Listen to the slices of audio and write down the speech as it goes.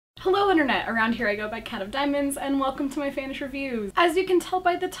Hello internet, around here I go by KatOfDiamonds and welcome to my FannishReviews. As you can tell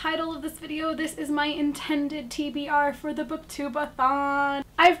by the title of this video, this is my intended TBR for the BookTubeAthon.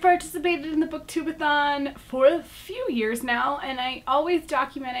 I've participated in the BookTubeAthon for a few years now and I always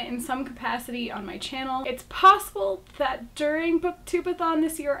document it in some capacity on my channel. It's possible that during BookTubeAthon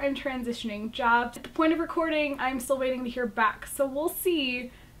this year I'm transitioning jobs. At the point of recording, I'm still waiting to hear back, so we'll see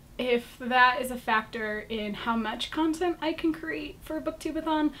if that is a factor in how much content I can create for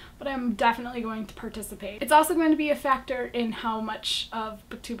BookTubeAthon, but I'm definitely going to participate. It's also going to be a factor in how much of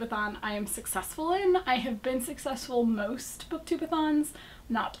BookTubeAthon I am successful in. I have been successful most BookTubeAthons,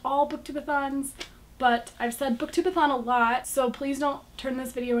 not all BookTubeAthons, but I've said BookTubeAthon a lot, so please don't turn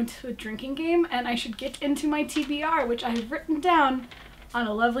this video into a drinking game, and I should get into my TBR, which I have written down on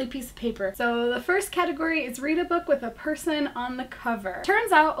a lovely piece of paper. So the first category is read a book with a person on the cover.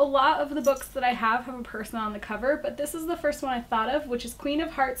 Turns out a lot of the books that I have a person on the cover, but this is the first one I thought of, which is Queen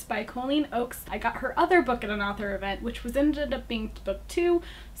of Hearts by Colleen. I got her other book at an author event, which ended up being book 2,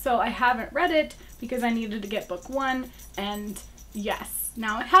 so I haven't read it because I needed to get book 1, and yes,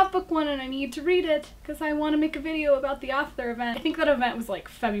 now I have book 1 and I need to read it because I want to make a video about the author event. I think that event was like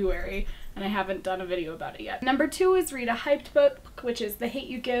February and I haven't done a video about it yet. Number 2 is read a hyped book, which is The Hate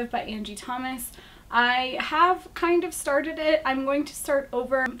You Give by Angie Thomas. I have kind of started it. I'm going to start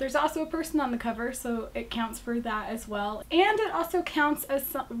over. There's also a person on the cover, so it counts for that as well. And it also counts as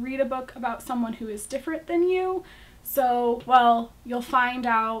read a book about someone who is different than you. So, well, you'll find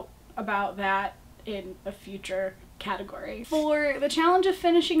out about that in a future category. For the challenge of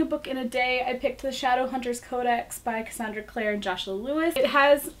finishing a book in a day, I picked the Shadowhunter's Codex by Cassandra, Clare, and Joshua Lewis. It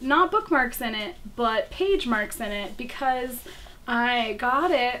has not bookmarks in it, but page marks in it because I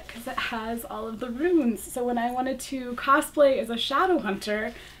got it because it has all of the runes. So when I wanted to cosplay as a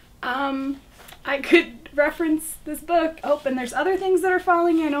Shadowhunter, I could reference this book. Oh, and there's other things that are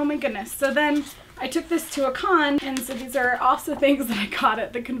falling in, oh my goodness. So then I took this to a con, and so these are also things that I got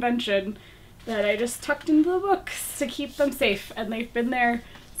at the convention that I just tucked into the books to keep them safe, and they've been there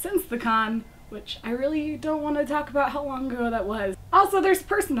since the con, which I really don't want to talk about how long ago that was. Also, there's a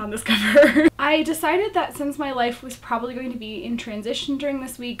person on this cover. I decided that since my life was probably going to be in transition during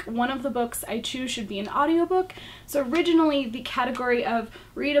this week, one of the books I choose should be an audiobook. So originally the category of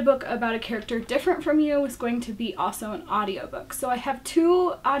read a book about a character different from you was going to be also an audiobook. So I have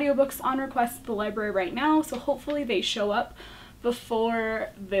 2 audiobooks on request at the library right now, so hopefully they show up before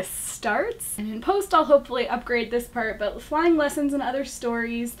this starts. And in post I'll hopefully upgrade this part, but Flying Lessons and Other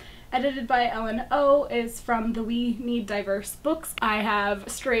Stories, edited by Ellen O, is from the We Need Diverse books. I have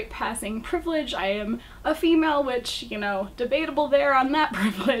straight passing privilege. I am a female, which, you know, debatable there on that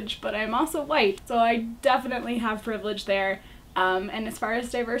privilege, but I'm also white, so I definitely have privilege there. And as far as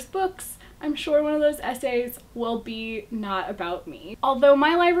diverse books, I'm sure one of those essays will be not about me. Although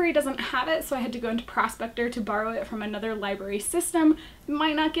my library doesn't have it, so I had to go into Prospector to borrow it from another library system. It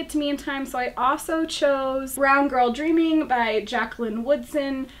might not get to me in time, so I also chose Brown Girl Dreaming by Jacqueline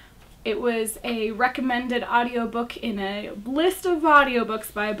Woodson. It was a recommended audiobook in a list of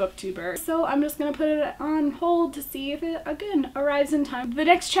audiobooks by a booktuber. So I'm just gonna put it on hold to see if it, again, arrives in time. The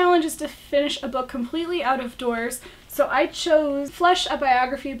next challenge is to finish a book completely out of doors. So I chose Flesh, a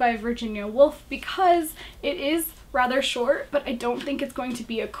Biography by Virginia Woolf because it is rather short, but I don't think it's going to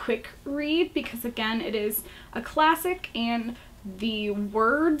be a quick read because, again, it is a classic and the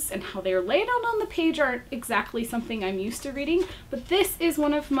words and how they're laid out on the page aren't exactly something I'm used to reading, but this is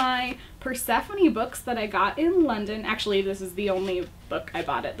one of my Persephone books that I got in London. Actually, this is the only book I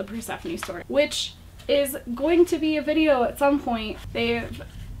bought at the Persephone store, which is going to be a video at some point. They've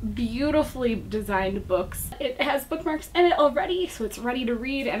beautifully designed books. It has bookmarks in it already, so it's ready to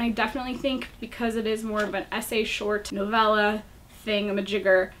read, and I definitely think because it is more of an essay short novella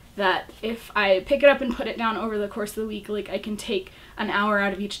thingamajigger that if I pick it up and put it down over the course of the week, like I can take an hour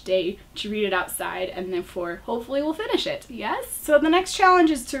out of each day to read it outside, and therefore hopefully we'll finish it. Yes? So the next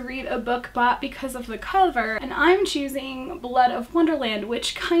challenge is to read a book bought because of the cover, and I'm choosing Blood of Wonderland,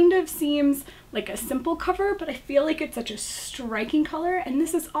 which kind of seems like a simple cover, but I feel like it's such a striking color, and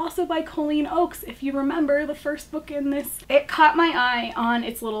this is also by Colleen Oakes, if you remember the first book in this. It caught my eye on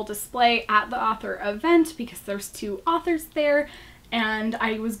its little display at the author event because there's 2 authors there, and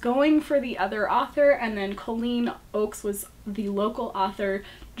I was going for the other author, and then Colleen Oakes was the local author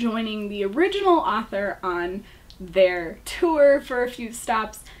joining the original author on their tour for a few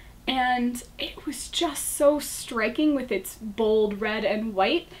stops, and it was just so striking with its bold red and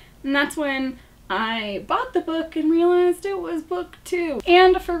white, and that's when I bought the book and realized it was book 2.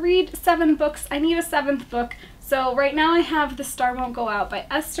 And for read 7 books, I need a 7th book, So right now I have The Star Won't Go Out by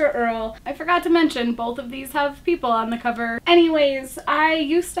Esther, Earl. I forgot to mention both of these have people on the cover. Anyways, I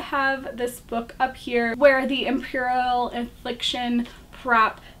used to have this book up here where the Imperial Affliction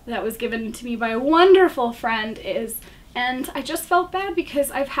prop that was given to me by a wonderful friend is, and I just felt bad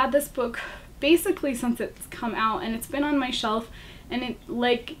because I've had this book basically since it's come out and it's been on my shelf, and it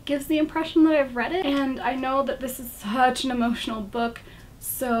like gives the impression that I've read it, and I know that this is such an emotional book,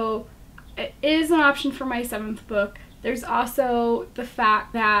 so it is an option for my 7th book. There's also the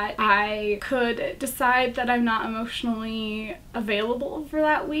fact that I could decide that I'm not emotionally available for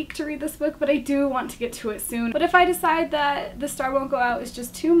that week to read this book, but I do want to get to it soon. But if I decide that The Star Won't Go Out is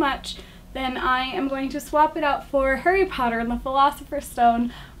just too much, then I am going to swap it out for Harry Potter and the Philosopher's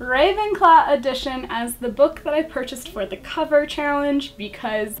Stone Ravenclaw edition as the book that I purchased for the cover challenge,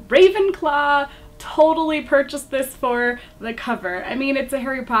 because Ravenclaw totally purchased this for the cover. I mean, it's a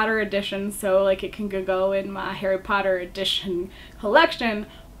Harry Potter edition, so like it can go in my Harry Potter edition collection,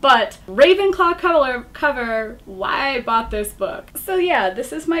 but Ravenclaw cover, why I bought this book. So yeah,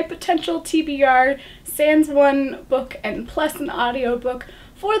 this is my potential TBR, sans one book and plus an audiobook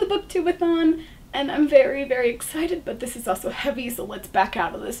for the BookTubeAthon, and I'm very, very excited, but this is also heavy, so let's back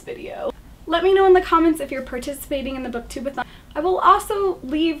out of this video. Let me know in the comments if you're participating in the BookTubeAthon. I will also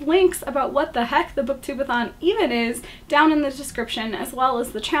leave links about what the heck the BookTubeAthon even is down in the description, as well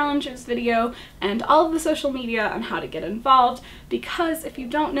as the challenges video and all of the social media on how to get involved, because if you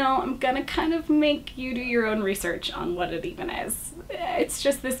don't know, I'm gonna kind of make you do your own research on what it even is. It's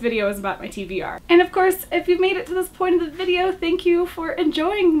just this video is about my TBR. And of course, if you've made it to this point of the video, thank you for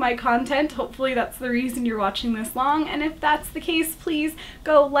enjoying my content. Hopefully that's the reason you're watching this long, and if that's the case, please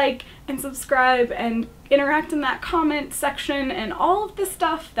go like and subscribe and interact in that comment section and all of the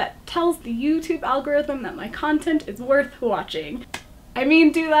stuff that tells the YouTube algorithm that my content is worth watching. I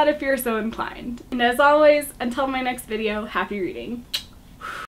mean, do that if you're so inclined. And as always, until my next video, happy reading.